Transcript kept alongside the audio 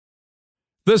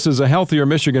This is a Healthier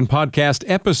Michigan podcast,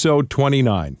 episode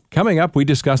 29. Coming up, we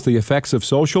discuss the effects of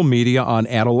social media on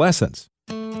adolescents.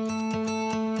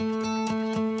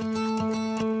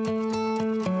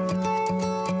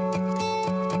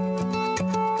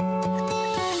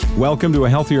 Welcome to a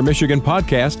Healthier Michigan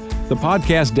podcast, the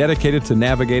podcast dedicated to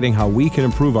navigating how we can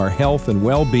improve our health and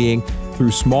well-being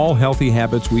through small, healthy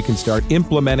habits we can start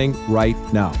implementing right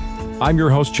now. I'm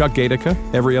your host, Chuck Gatica.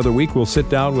 Every other week, we'll sit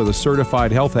down with a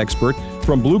certified health expert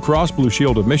from Blue Cross Blue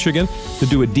Shield of Michigan to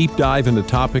do a deep dive into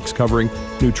topics covering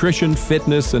nutrition,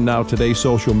 fitness, and now today's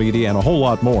social media, and a whole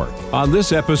lot more. On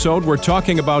this episode, we're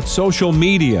talking about social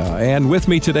media, and with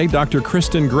me today, Dr.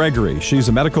 Kristen Gregory. She's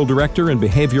a medical director in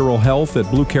behavioral health at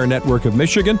Blue Care Network of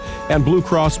Michigan and Blue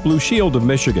Cross Blue Shield of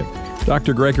Michigan.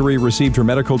 Dr. Gregory received her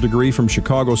medical degree from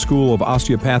Chicago School of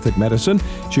Osteopathic Medicine.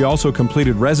 She also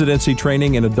completed residency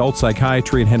training in adult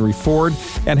psychiatry at Henry Ford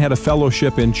and had a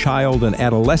fellowship in child and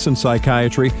adolescent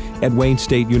psychiatry at Wayne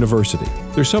State University.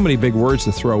 There's so many big words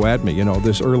to throw at me,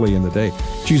 this early in the day.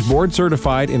 She's board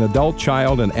certified in adult,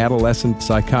 child, and adolescent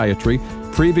psychiatry,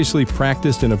 previously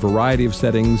practiced in a variety of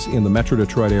settings in the Metro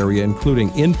Detroit area,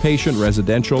 including inpatient,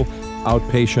 residential,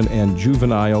 outpatient, and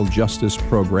juvenile justice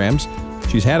programs.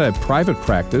 She's had a private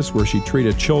practice where she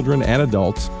treated children and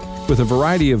adults with a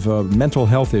variety of mental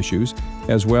health issues,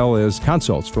 as well as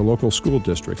consults for local school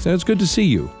districts. And it's good to see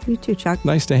you. You too, Chuck.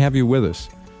 Nice to have you with us.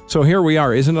 So here we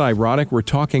are. Isn't it ironic? We're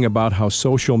talking about how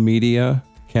social media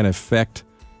can affect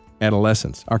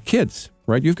adolescents, our kids,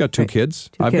 right? You've got two kids.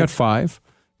 I've got 5.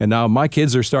 And now my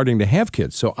kids are starting to have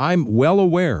kids. So I'm well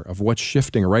aware of what's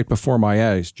shifting right before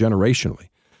my eyes generationally.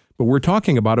 But we're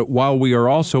talking about it while we are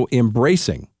also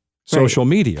embracing social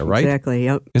media, right? Exactly,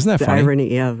 yep. Isn't that funny? The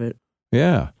irony of it.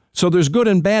 Yeah. So there's good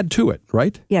and bad to it,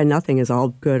 right? Yeah, nothing is all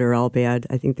good or all bad.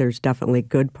 I think there's definitely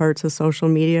good parts of social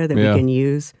media that we can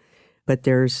use, but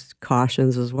there's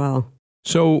cautions as well.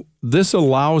 So this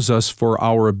allows us for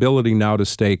our ability now to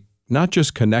stay not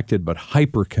just connected, but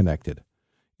hyper-connected.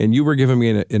 And you were giving me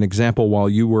an example while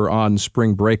you were on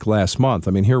spring break last month.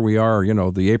 I mean, here we are,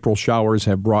 the April showers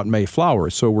have brought May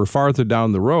flowers, so we're farther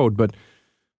down the road, but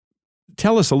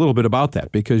tell us a little bit about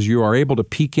that, because you are able to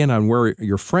peek in on where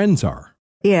your friends are.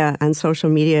 Yeah, on social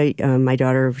media, my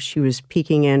daughter, she was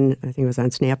peeking in, I think it was on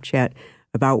Snapchat,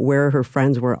 about where her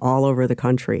friends were all over the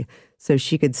country. So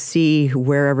she could see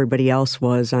where everybody else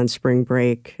was on spring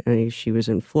break. She was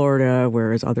in Florida,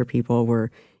 whereas other people were,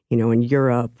 in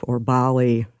Europe or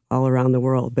Bali, all around the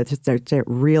world. But it's that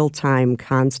real-time,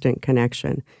 constant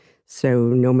connection. So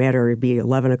no matter it be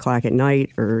 11 o'clock at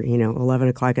night or, 11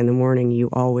 o'clock in the morning, you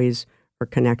always are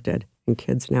connected. And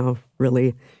kids now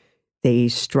really, they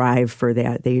strive for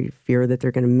that. They fear that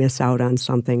they're going to miss out on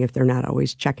something if they're not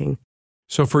always checking.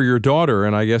 So for your daughter,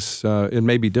 and I guess it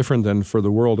may be different than for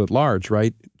the world at large,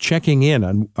 right? Checking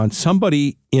in on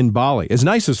somebody in Bali, as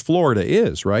nice as Florida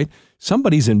is, right?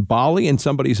 Somebody's in Bali and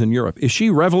somebody's in Europe. Is she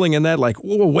reveling in that, like,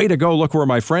 whoa, way to go, look where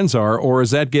my friends are? Or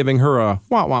is that giving her a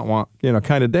wah,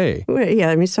 kind of day? Well, yeah,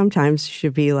 I mean, sometimes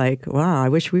she'd be like, wow, I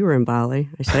wish we were in Bali.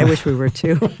 I said, I wish we were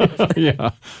too. Yeah,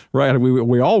 right.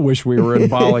 We all wish we were in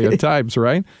Bali at times,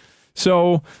 right?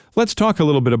 So let's talk a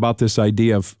little bit about this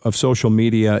idea of social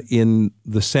media in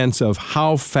the sense of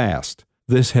how fast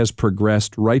this has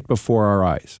progressed right before our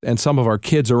eyes. And some of our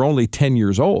kids are only 10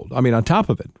 years old. I mean, on top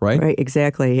of it, right? Right,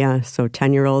 exactly, yeah. So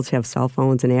 10-year-olds have cell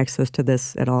phones and access to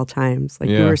this at all times. Like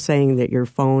you were saying that your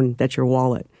phone, that's your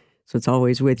wallet. So it's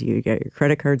always with you. You got your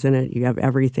credit cards in it. You have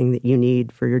everything that you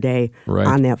need for your day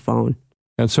on that phone.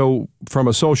 And so from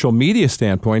a social media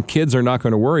standpoint, kids are not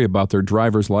going to worry about their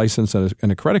driver's license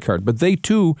and a credit card, but they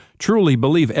too truly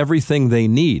believe everything they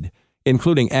need,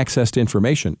 including access to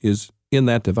information, is in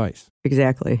that device.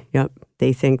 Exactly, yep.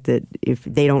 They think that if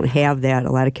they don't have that,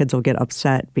 a lot of kids will get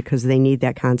upset because they need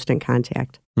that constant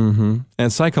contact. Mm-hmm.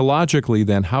 And psychologically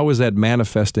then, how is that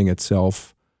manifesting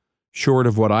itself short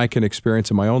of what I can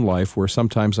experience in my own life, where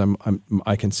sometimes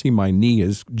I can see my knee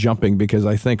is jumping because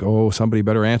I think, oh, somebody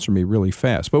better answer me really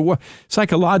fast. But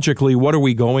psychologically, what are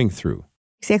we going through?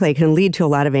 Exactly. It can lead to a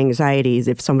lot of anxieties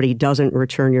if somebody doesn't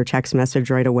return your text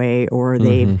message right away, or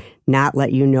they've not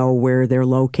let you know where they're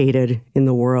located in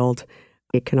the world.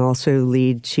 It can also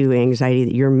lead to anxiety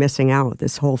that you're missing out,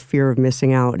 this whole fear of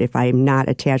missing out. If I'm not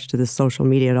attached to the social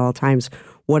media at all times,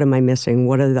 what am I missing?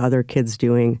 What are the other kids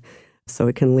doing? So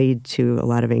it can lead to a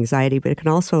lot of anxiety, but it can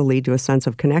also lead to a sense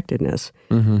of connectedness.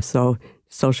 So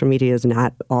social media is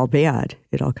not all bad.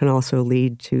 It can also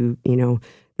lead to,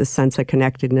 the sense of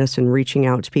connectedness and reaching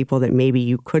out to people that maybe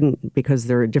you couldn't because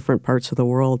they're in different parts of the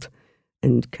world,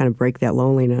 and kind of break that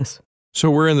loneliness. So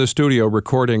we're in the studio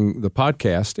recording the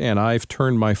podcast, and I've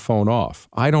turned my phone off.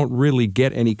 I don't really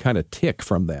get any kind of tick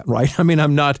from that, right? I mean,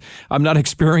 I'm not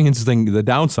experiencing the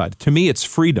downside. To me, it's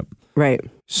freedom. Right.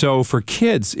 So for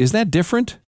kids, is that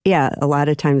different? Yeah, a lot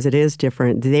of times it is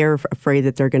different. They're afraid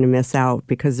that they're going to miss out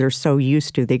because they're so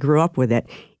used to, they grew up with it.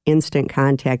 Instant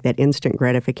contact, that instant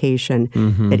gratification,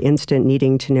 that instant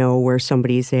needing to know where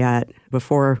somebody's at.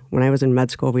 Before, when I was in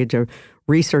med school, we had to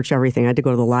research everything. I had to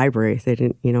go to the library. They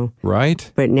didn't,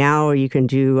 Right. But now you can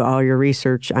do all your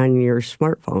research on your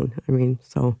smartphone. I mean,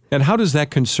 so. And how does that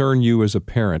concern you as a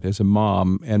parent, as a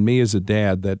mom, and me as a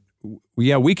dad, that,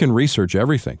 yeah, we can research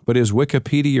everything, but is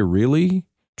Wikipedia really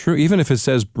true? Even if it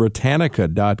says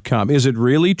Britannica.com, is it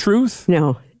really truth?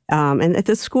 No. And at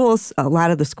the schools, a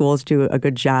lot of the schools do a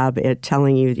good job at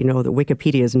telling you, that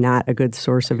Wikipedia is not a good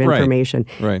source of information.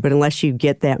 Right. But unless you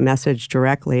get that message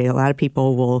directly, a lot of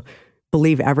people will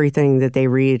believe everything that they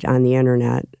read on the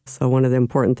internet. So one of the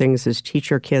important things is teach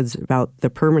your kids about the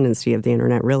permanency of the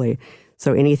internet, really.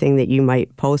 So anything that you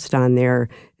might post on there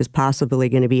is possibly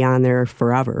going to be on there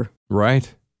forever.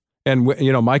 Right. And,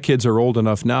 my kids are old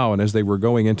enough now, and as they were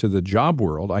going into the job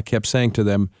world, I kept saying to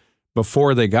them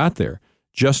before they got there,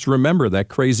 just remember that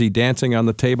crazy dancing on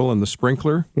the table and the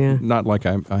sprinkler. Yeah. Not like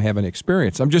I have any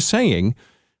experience. I'm just saying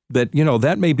that,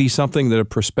 that may be something that a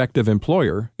prospective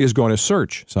employer is going to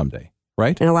search someday,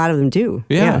 right? And a lot of them do.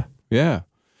 Yeah.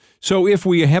 So if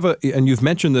we have and you've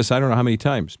mentioned this, I don't know how many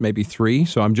times, maybe 3.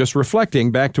 So I'm just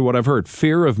reflecting back to what I've heard,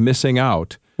 fear of missing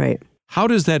out. Right. How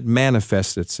does that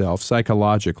manifest itself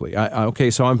psychologically?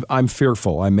 Okay, so I'm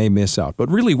fearful I may miss out.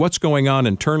 But really, what's going on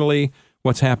internally?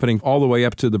 What's happening all the way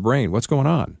up to the brain? What's going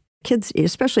on? Kids,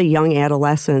 especially young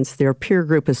adolescents, their peer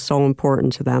group is so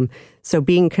important to them. So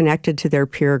being connected to their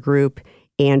peer group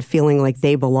and feeling like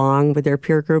they belong with their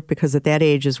peer group, because at that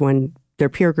age is when their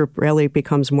peer group really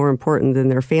becomes more important than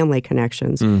their family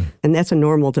connections. And that's a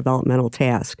normal developmental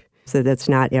task. So that's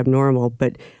not abnormal.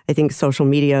 But I think social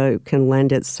media can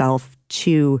lend itself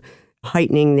to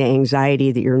heightening the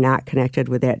anxiety that you're not connected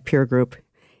with that peer group,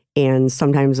 and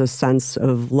sometimes a sense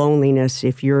of loneliness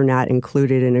if you're not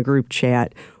included in a group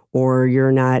chat or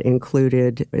you're not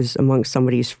included as amongst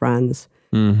somebody's friends.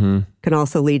 Can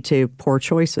also lead to poor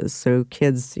choices. So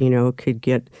kids, could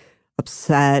get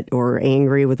upset or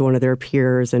angry with one of their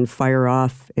peers and fire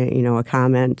off, a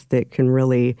comment that can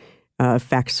really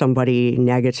affect somebody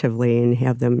negatively and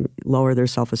have them lower their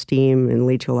self-esteem and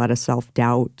lead to a lot of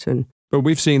self-doubt. But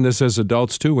we've seen this as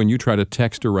adults, too, when you try to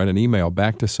text or write an email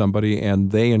back to somebody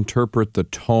and they interpret the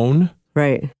tone.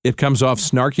 Right. It comes off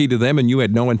snarky to them and you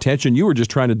had no intention. You were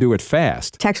just trying to do it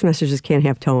fast. Text messages can't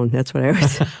have tone. That's what I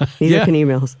always say. Neither can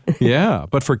emails. Yeah.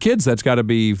 But for kids, that's got to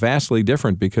be vastly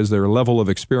different because their level of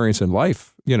experience in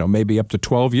life, maybe up to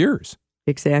 12 years.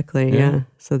 Exactly. Yeah.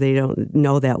 So they don't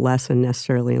know that lesson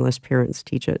necessarily unless parents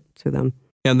teach it to them.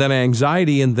 And then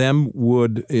anxiety in them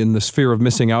would, in the sphere of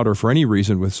missing out or for any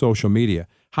reason with social media,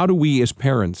 how do we as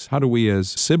parents, how do we as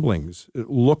siblings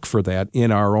look for that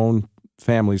in our own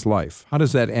family's life? How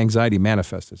does that anxiety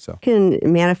manifest itself? It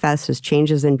can manifest as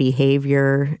changes in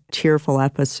behavior, tearful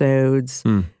episodes,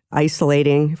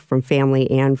 isolating from family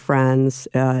and friends,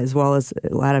 as well as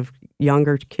a lot of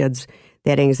younger kids.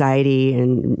 That anxiety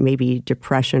and maybe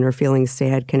depression or feeling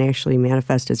sad can actually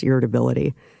manifest as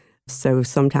irritability. So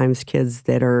sometimes kids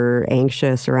that are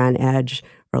anxious or on edge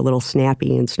are a little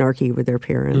snappy and snarky with their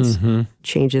parents.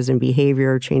 Changes in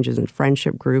behavior, changes in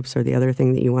friendship groups are the other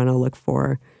thing that you want to look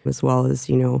for, as well as,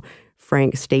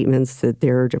 frank statements that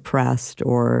they're depressed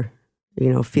or,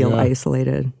 feel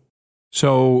isolated.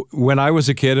 So when I was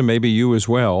a kid, and maybe you as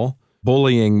well,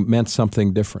 bullying meant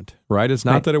something different, right? It's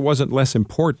not that it wasn't less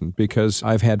important, because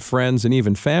I've had friends and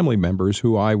even family members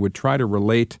who I would try to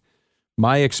relate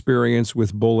my experience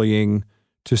with bullying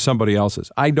to somebody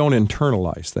else's. I don't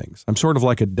internalize things. I'm sort of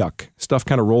like a duck. Stuff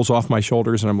kind of rolls off my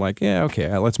shoulders and I'm like, yeah,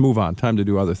 okay, let's move on. Time to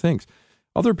do other things.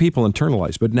 Other people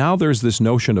internalize. But now there's this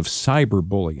notion of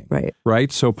cyberbullying,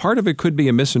 right? So part of it could be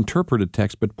a misinterpreted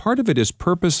text, but part of it is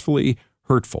purposefully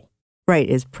hurtful. Right,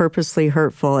 is purposely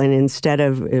hurtful. And instead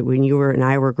of when you and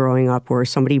I were growing up where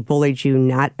somebody bullied you,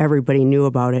 not everybody knew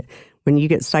about it. When you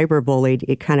get cyberbullied,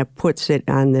 it kind of puts it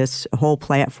on this whole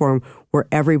platform where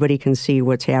everybody can see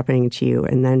what's happening to you.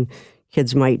 And then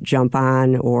kids might jump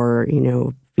on or,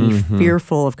 be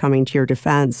fearful of coming to your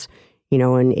defense,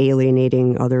 and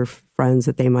alienating other friends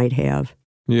that they might have.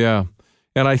 Yeah.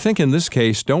 And I think in this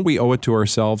case, don't we owe it to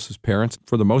ourselves as parents?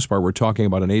 For the most part, we're talking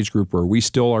about an age group where we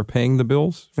still are paying the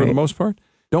bills for the most part.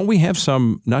 Don't we have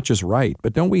some, not just right,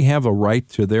 but don't we have a right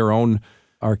to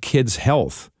our kids'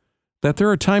 health? That there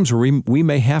are times where we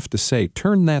may have to say,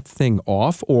 turn that thing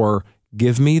off, or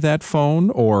give me that phone,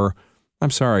 or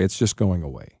I'm sorry, it's just going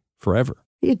away forever.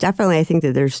 Yeah, definitely. I think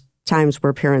that there's times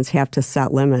where parents have to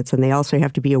set limits, and they also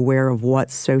have to be aware of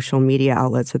what social media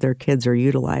outlets that their kids are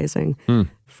utilizing.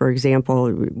 For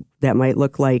example, that might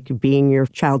look like being your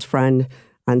child's friend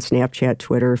on Snapchat,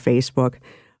 Twitter, Facebook,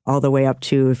 all the way up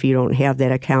to, if you don't have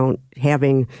that account,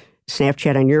 having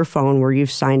Snapchat on your phone where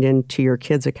you've signed into your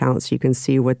kids' account so you can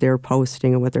see what they're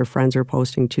posting and what their friends are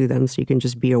posting to them, so you can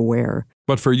just be aware.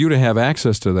 But for you to have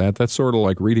access to that, that's sort of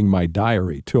like reading my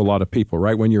diary to a lot of people,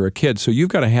 right? When you're a kid. So you've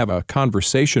got to have a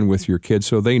conversation with your kids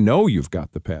so they know you've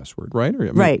got the password, right?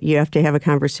 Right. You have to have a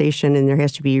conversation, and there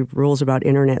has to be rules about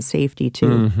internet safety,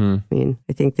 too. I mean,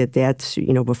 I think that that's,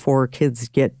 before kids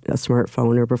get a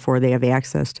smartphone or before they have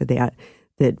access to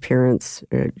that parents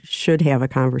should have a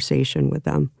conversation with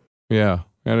them. Yeah.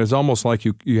 And it's almost like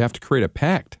you have to create a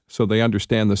pact so they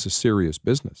understand this is serious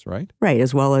business, right? Right,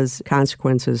 as well as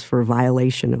consequences for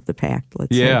violation of the pact,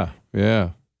 let's say. Yeah.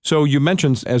 So you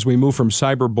mentioned as we move from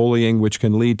cyberbullying, which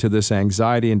can lead to this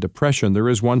anxiety and depression, there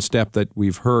is one step that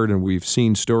we've heard and we've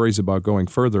seen stories about going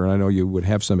further, and I know you would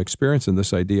have some experience in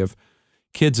this idea of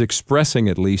kids expressing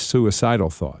at least suicidal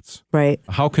thoughts. Right.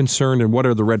 How concerned and what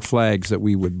are the red flags that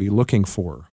we would be looking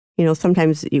for?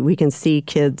 Sometimes we can see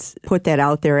kids put that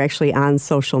out there actually on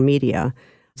social media.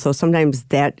 So sometimes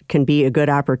that can be a good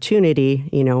opportunity,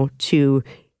 to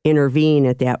intervene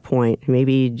at that point.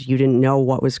 Maybe you didn't know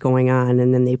what was going on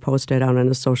and then they post it out on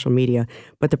the social media.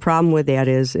 But the problem with that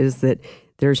is that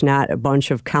there's not a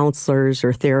bunch of counselors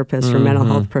or therapists or mental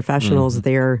health professionals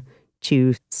there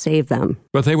to save them.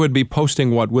 But they would be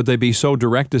posting what? Would they be so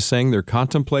direct as saying they're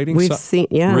contemplating? We've seen,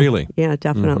 yeah. Really? Yeah,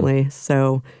 definitely.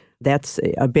 So that's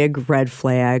a big red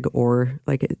flag, or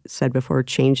like I said before,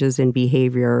 changes in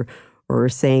behavior, or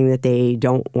saying that they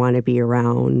don't want to be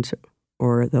around,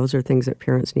 or those are things that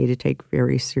parents need to take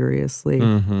very seriously.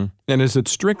 And is it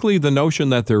strictly the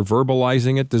notion that they're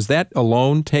verbalizing it? Does that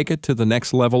alone take it to the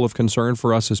next level of concern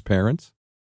for us as parents?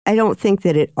 I don't think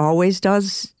that it always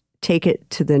does take it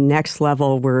to the next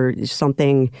level where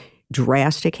something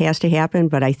drastic has to happen,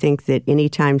 but I think that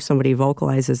anytime somebody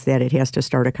vocalizes that, it has to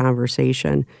start a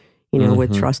conversation,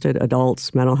 with trusted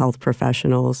adults, mental health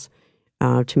professionals,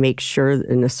 to make sure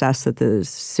and assess that the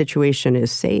situation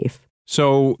is safe.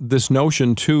 So this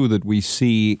notion, too, that we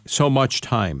see so much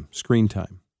time, screen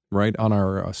time, right, on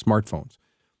our smartphones.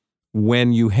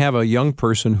 When you have a young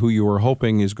person who you are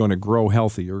hoping is going to grow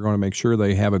healthy, you're going to make sure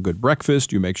they have a good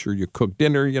breakfast, you make sure you cook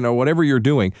dinner, whatever you're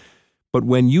doing. But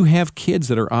when you have kids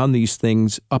that are on these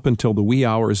things up until the wee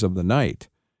hours of the night,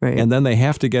 right, and then they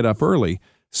have to get up early,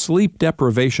 sleep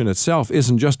deprivation itself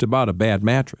isn't just about a bad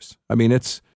mattress. I mean,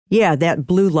 it's... Yeah, that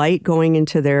blue light going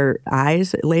into their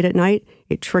eyes late at night,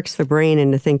 it tricks the brain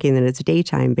into thinking that it's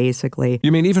daytime, basically.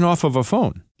 You mean even off of a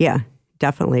phone? Yeah,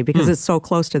 definitely, because it's so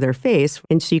close to their face.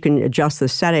 And so you can adjust the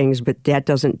settings, but that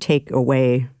doesn't take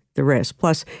away the risk.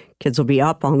 Plus, kids will be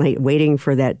up all night waiting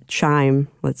for that chime,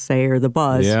 let's say, or the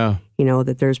buzz,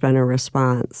 that there's been a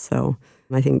response. So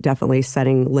I think definitely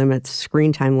setting limits,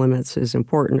 screen time limits, is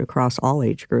important across all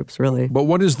age groups, really. But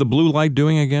what is the blue light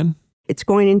doing again? It's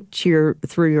going into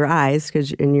through your eyes,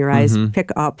 because your eyes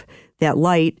pick up that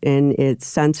light, and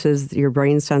your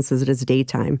brain senses it as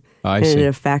daytime. I see. And it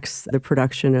affects the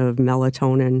production of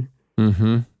melatonin.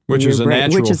 Which is a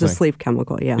natural Which is thing. A sleep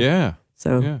chemical, yeah. Yeah.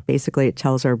 So basically it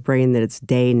tells our brain that it's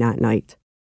day, not night.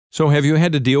 So have you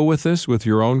had to deal with this with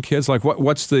your own kids? Like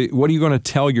what are you going to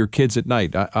tell your kids at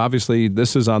night? Obviously,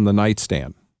 this is on the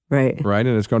nightstand. Right. Right?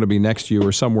 And it's going to be next to you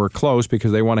or somewhere close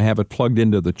because they want to have it plugged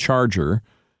into the charger.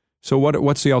 So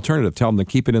what's the alternative? Tell them to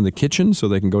keep it in the kitchen so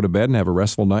they can go to bed and have a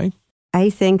restful night? I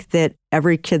think that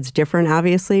every kid's different,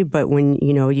 obviously, but when,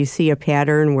 you see a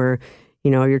pattern where,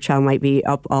 your child might be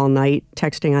up all night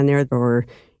texting on there or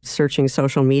searching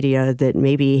social media, that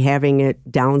maybe having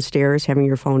it downstairs, having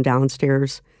your phone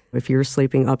downstairs, if you're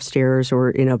sleeping upstairs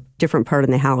or in a different part of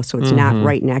the house, so it's not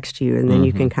right next to you, and then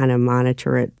you can kind of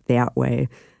monitor it that way.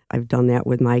 I've done that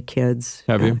with my kids.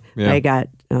 Have you? Yeah. I got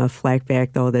flack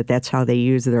back, though, that's how they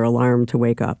use their alarm to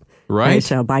wake up. Right.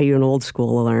 So I'll buy you an old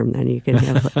school alarm, then you can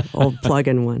have an old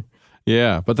plug-in one.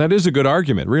 Yeah, but that is a good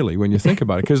argument, really, when you think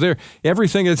about it, because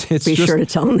everything it's Be just, sure to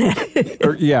tell them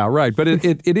that. yeah, right. But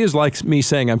it is like me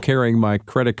saying I'm carrying my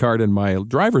credit card and my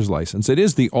driver's license. It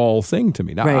is the all thing to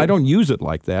me. Now, Right. I don't use it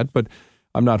like that, but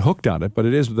I'm not hooked on it. But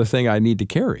it is the thing I need to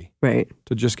carry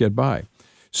to just get by.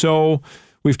 So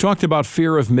we've talked about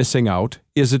fear of missing out.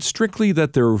 Is it strictly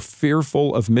that they're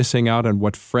fearful of missing out on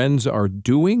what friends are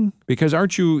doing? Because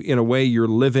aren't you, in a way, you're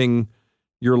living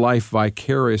your life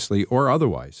vicariously or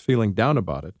otherwise, feeling down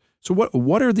about it. So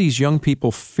what are these young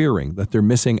people fearing that they're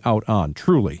missing out on,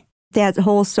 truly? That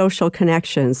whole social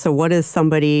connection. So what is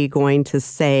somebody going to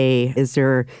say? Is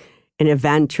there an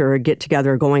event or a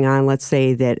get-together going on, let's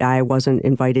say, that I wasn't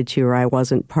invited to or I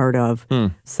wasn't part of?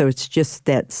 So it's just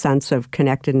that sense of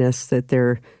connectedness that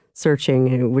they're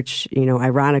searching, which,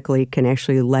 ironically can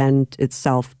actually lend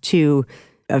itself to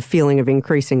a feeling of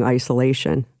increasing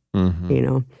isolation.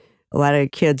 A lot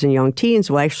of kids and young teens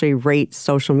will actually rate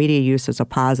social media use as a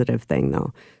positive thing,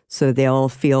 though. So they'll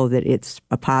feel that it's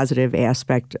a positive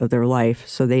aspect of their life.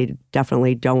 So they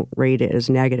definitely don't rate it as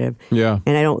negative. Yeah.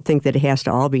 And I don't think that it has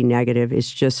to all be negative. It's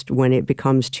just when it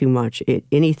becomes too much.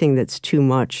 Anything that's too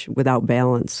much without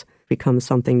balance becomes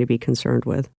something to be concerned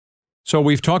with. So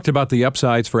we've talked about the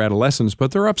upsides for adolescents,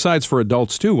 but there are upsides for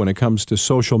adults too when it comes to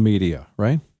social media,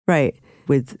 right? Right.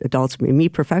 With adults, me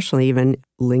professionally, even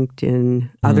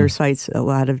LinkedIn, other sites a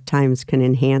lot of times can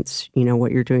enhance,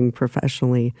 what you're doing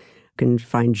professionally. You can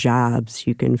find jobs,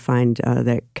 you can find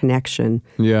that connection.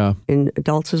 Yeah. And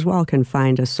adults as well can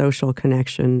find a social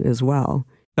connection as well.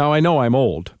 Now, I know I'm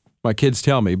old. My kids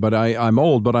tell me, but I'm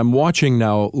old, but I'm watching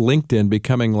now LinkedIn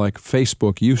becoming like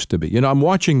Facebook used to be. I'm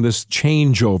watching this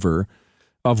changeover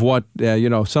of what,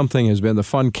 something has been. The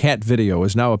fun cat video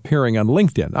is now appearing on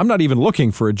LinkedIn. I'm not even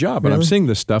looking for a job, but I'm seeing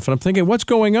this stuff, and I'm thinking, what's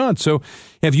going on? So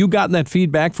have you gotten that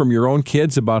feedback from your own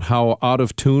kids about how out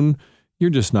of tune?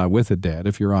 You're just not with it, Dad,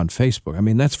 if you're on Facebook. I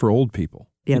mean, that's for old people.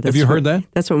 Yeah, have you heard that?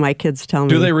 That's what my kids tell me.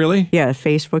 Do they really? Yeah,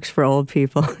 Facebook's for old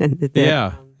people.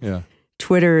 Yeah.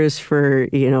 Twitter is for,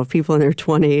 people in their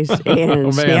 20s,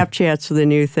 and Snapchat's the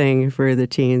new thing for the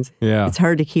teens. Yeah. It's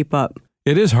hard to keep up.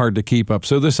 It is hard to keep up.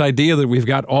 So this idea that we've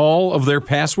got all of their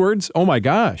passwords, oh my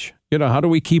gosh, how do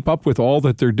we keep up with all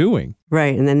that they're doing?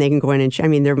 Right, and then they can go in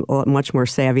and, they're much more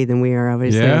savvy than we are,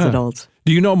 obviously, as adults.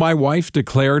 Do you know my wife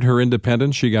declared her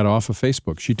independence? She got off of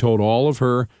Facebook. She told all of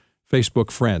her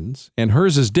Facebook friends, and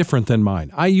hers is different than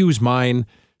mine. I use mine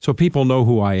so people know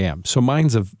who I am. So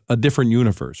mine's a different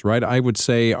universe, right? I would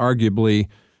say arguably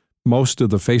most of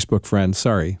the Facebook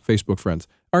friends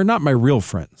are not my real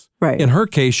friends. Right. In her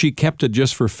case, she kept it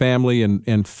just for family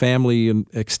and family and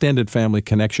extended family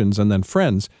connections and then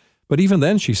friends. But even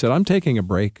then, she said, I'm taking a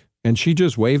break. And she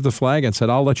just waved the flag and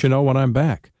said, I'll let you know when I'm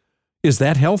back. Is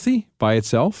that healthy by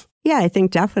itself? Yeah, I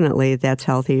think definitely that's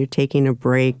healthy. You're taking a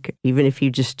break, even if you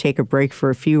just take a break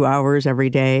for a few hours every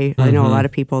day. I know a lot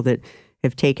of people that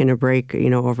have taken a break,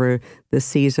 over the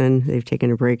season. They've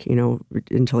taken a break,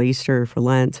 until Easter for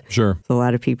Lent. Sure. So a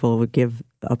lot of people would give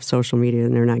up social media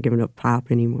and they're not giving up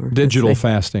pop anymore. Digital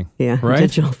fasting. Yeah. Right?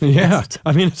 Digital fast. Yeah.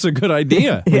 I mean, it's a good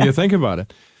idea when you think about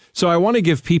it. So I want to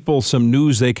give people some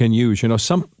news they can use,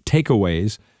 some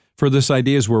takeaways for this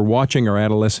idea as we're watching our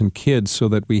adolescent kids so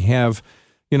that we have,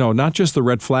 not just the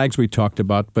red flags we talked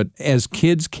about, but as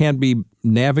kids can be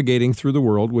navigating through the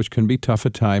world, which can be tough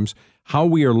at times, how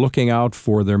we are looking out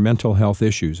for their mental health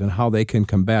issues and how they can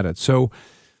combat it. So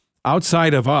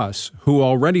outside of us, who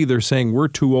already they're saying we're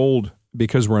too old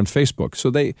because we're on Facebook,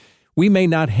 so we may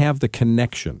not have the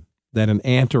connection that an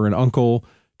aunt or an uncle,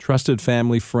 trusted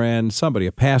family friend, somebody,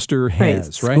 a pastor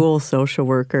has, right? School social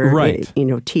worker, right?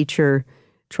 Teacher,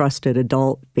 trusted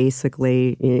adult,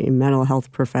 basically, a mental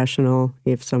health professional.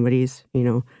 If somebody's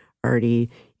already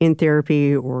in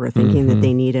therapy or thinking that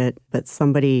they need it, but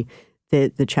somebody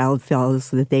that the child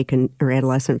feels that they can, or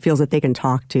adolescent feels that they can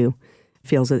talk to,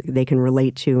 feels that they can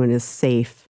relate to, and is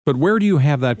safe. But where do you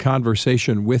have that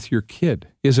conversation with your kid?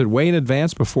 Is it way in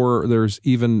advance before there's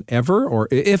even ever, or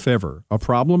if ever, a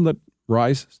problem that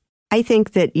rises? I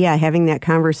think that, having that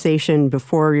conversation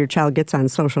before your child gets on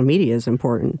social media is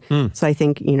important. So I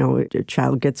think, a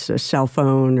child gets a cell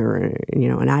phone or,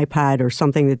 an iPad or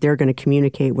something that they're going to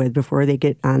communicate with before they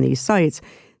get on these sites,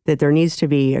 that there needs to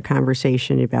be a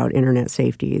conversation about internet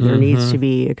safety. There needs to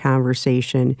be a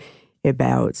conversation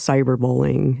about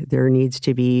cyberbullying. There needs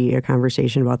to be a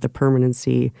conversation about the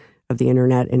permanency of the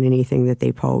internet and anything that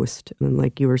they post. And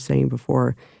like you were saying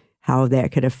before, how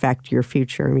that could affect your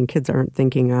future. I mean, kids aren't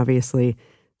thinking, obviously,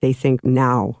 they think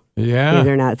now. Yeah.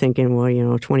 They're not thinking,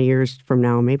 20 years from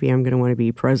now, maybe I'm going to want to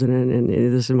be president and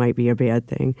this might be a bad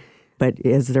thing. But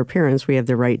as their parents, we have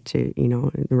the right to,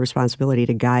 the responsibility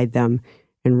to guide them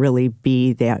and really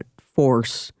be that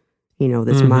force,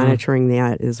 that's monitoring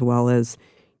that, as well as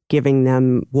giving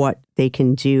them what they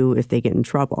can do if they get in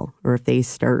trouble or if they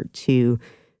start to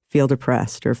feel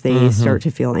depressed or if they start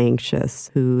to feel anxious,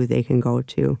 who they can go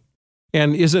to.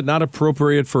 And is it not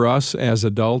appropriate for us as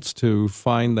adults to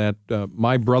find that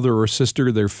my brother or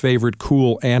sister, their favorite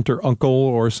cool aunt or uncle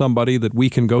or somebody that we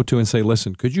can go to and say,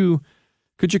 listen, could you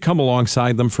come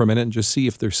alongside them for a minute and just see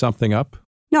if there's something up?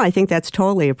 No, I think that's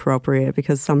totally appropriate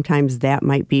because sometimes that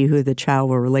might be who the child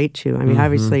will relate to. I mean,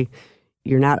 obviously,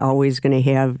 you're not always going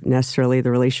to have necessarily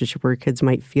the relationship where kids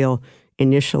might feel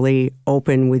initially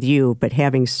open with you, but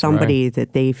having somebody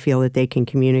that they feel that they can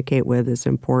communicate with is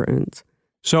important.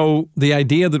 So the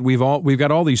idea that we've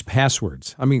got all these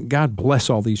passwords. I mean, God bless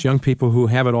all these young people who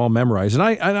have it all memorized, and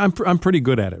I'm pretty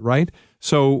good at it, right?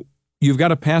 So you've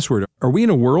got a password. Are we in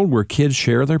a world where kids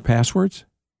share their passwords?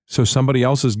 So somebody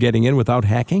else is getting in without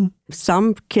hacking?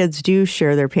 Some kids do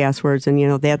share their passwords,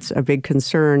 and that's a big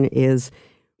concern. Is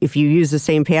if you use the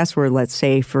same password, let's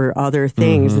say for other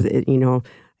things,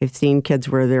 I've seen kids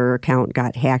where their account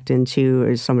got hacked into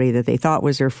as somebody that they thought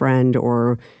was their friend,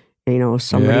 or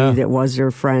somebody that was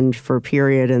their friend for a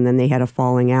period, and then they had a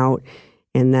falling out,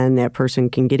 and then that person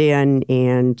can get in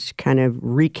and kind of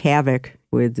wreak havoc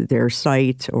with their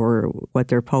site or what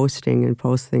they're posting, and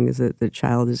post things that the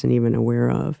child isn't even aware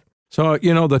of. So,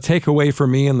 the takeaway for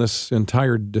me in this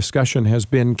entire discussion has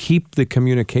been keep the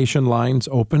communication lines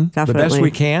open. Definitely. The best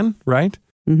we can, right?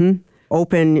 Mm-hmm.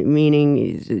 Open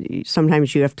meaning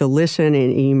sometimes you have to listen,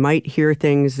 and you might hear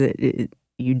things that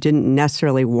you didn't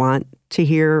necessarily want to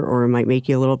hear, or it might make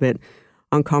you a little bit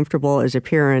uncomfortable as a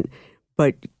parent.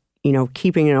 But,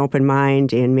 keeping an open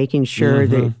mind and making sure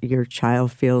that your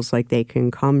child feels like they can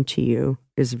come to you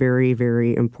is very,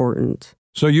 very important.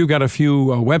 So you've got a few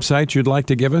websites you'd like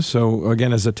to give us. So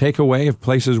again, as a takeaway of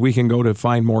places we can go to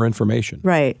find more information.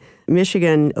 Right.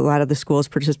 Michigan, a lot of the schools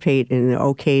participate in the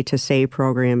OK to Say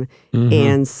program.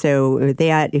 And so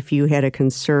that if you had a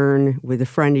concern with a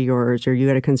friend of yours, or you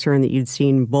had a concern that you'd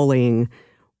seen bullying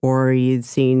or you'd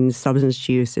seen substance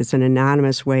use, it's an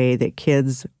anonymous way that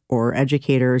kids or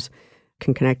educators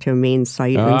can connect to a main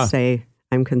site and say,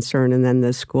 I'm concerned, and then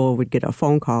the school would get a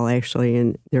phone call, actually,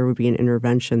 and there would be an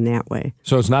intervention that way.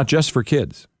 So it's not just for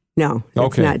kids? No,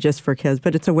 it's not just for kids,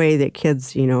 but it's a way that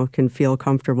kids, can feel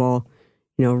comfortable,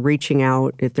 reaching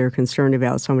out if they're concerned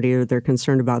about somebody or they're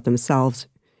concerned about themselves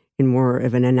in more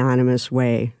of an anonymous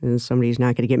way. And somebody's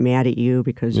not going to get mad at you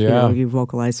because, you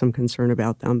vocalize some concern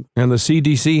about them. And the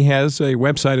CDC has a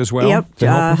website as well? Yep,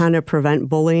 how to prevent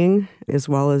bullying, as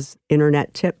well as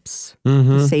internet tips,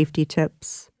 safety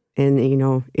tips. And,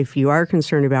 if you are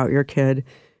concerned about your kid,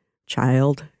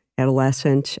 child,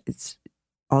 adolescent, it's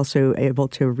also able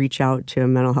to reach out to a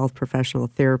mental health professional,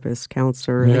 therapist,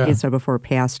 counselor, like you said before,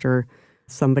 pastor,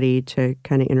 somebody to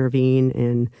kind of intervene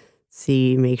and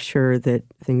make sure that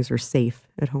things are safe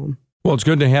at home. Well, it's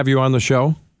good to have you on the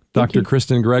show. Dr.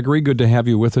 Kristen Gregory, good to have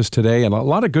you with us today. And a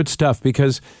lot of good stuff,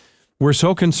 because we're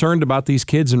so concerned about these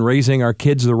kids and raising our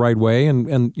kids the right way.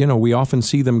 And we often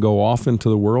see them go off into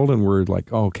the world and we're like,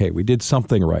 okay, we did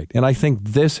something right. And I think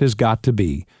this has got to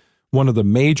be one of the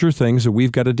major things that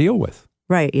we've got to deal with.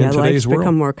 Right. Yeah. Life's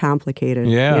become more complicated.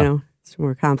 Yeah. It's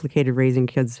more complicated raising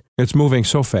kids. It's moving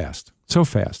so fast. So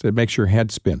fast. It makes your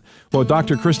head spin. Well,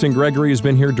 Dr. Kristen Gregory has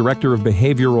been here, Director of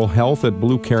Behavioral Health at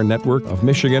Blue Care Network of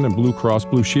Michigan and Blue Cross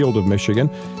Blue Shield of Michigan.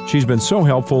 She's been so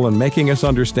helpful in making us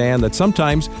understand that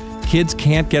sometimes kids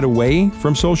can't get away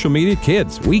from social media.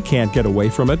 We can't get away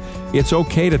from it. It's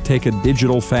okay to take a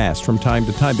digital fast from time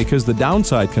to time, because the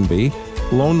downside can be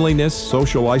loneliness,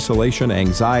 social isolation,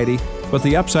 anxiety. But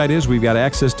the upside is we've got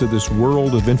access to this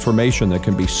world of information that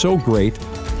can be so great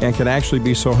and can actually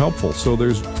be so helpful. So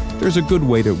there's a good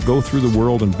way to go through the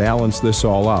world and balance this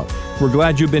all out. We're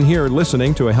glad you've been here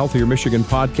listening to a Healthier Michigan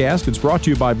podcast. It's brought to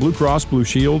you by Blue Cross Blue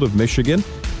Shield of Michigan.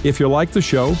 If you like the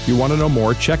show, you want to know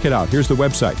more, check it out. Here's the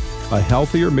website,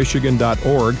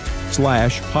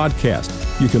 healthiermichigan.org/podcast.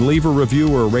 You can leave a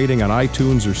review or a rating on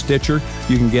iTunes or Stitcher.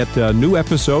 You can get new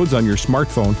episodes on your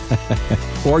smartphone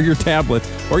or your tablet,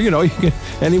 or, you can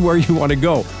anywhere you want to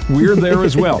go. We're there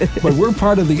as well. But we're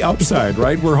part of the upside,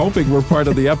 right? We're hoping we're part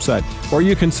of the upside. Or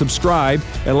you can subscribe,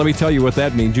 and let me tell you what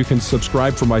that means. You can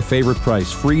subscribe for my favorite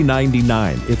price, free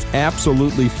 $99. It's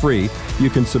absolutely free. You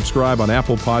can subscribe on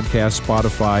Apple Podcasts,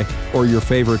 Spotify, or your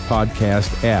favorite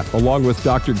podcast app. Along with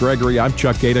Dr. Gregory, I'm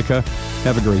Chuck Gatica.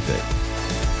 Have a great day.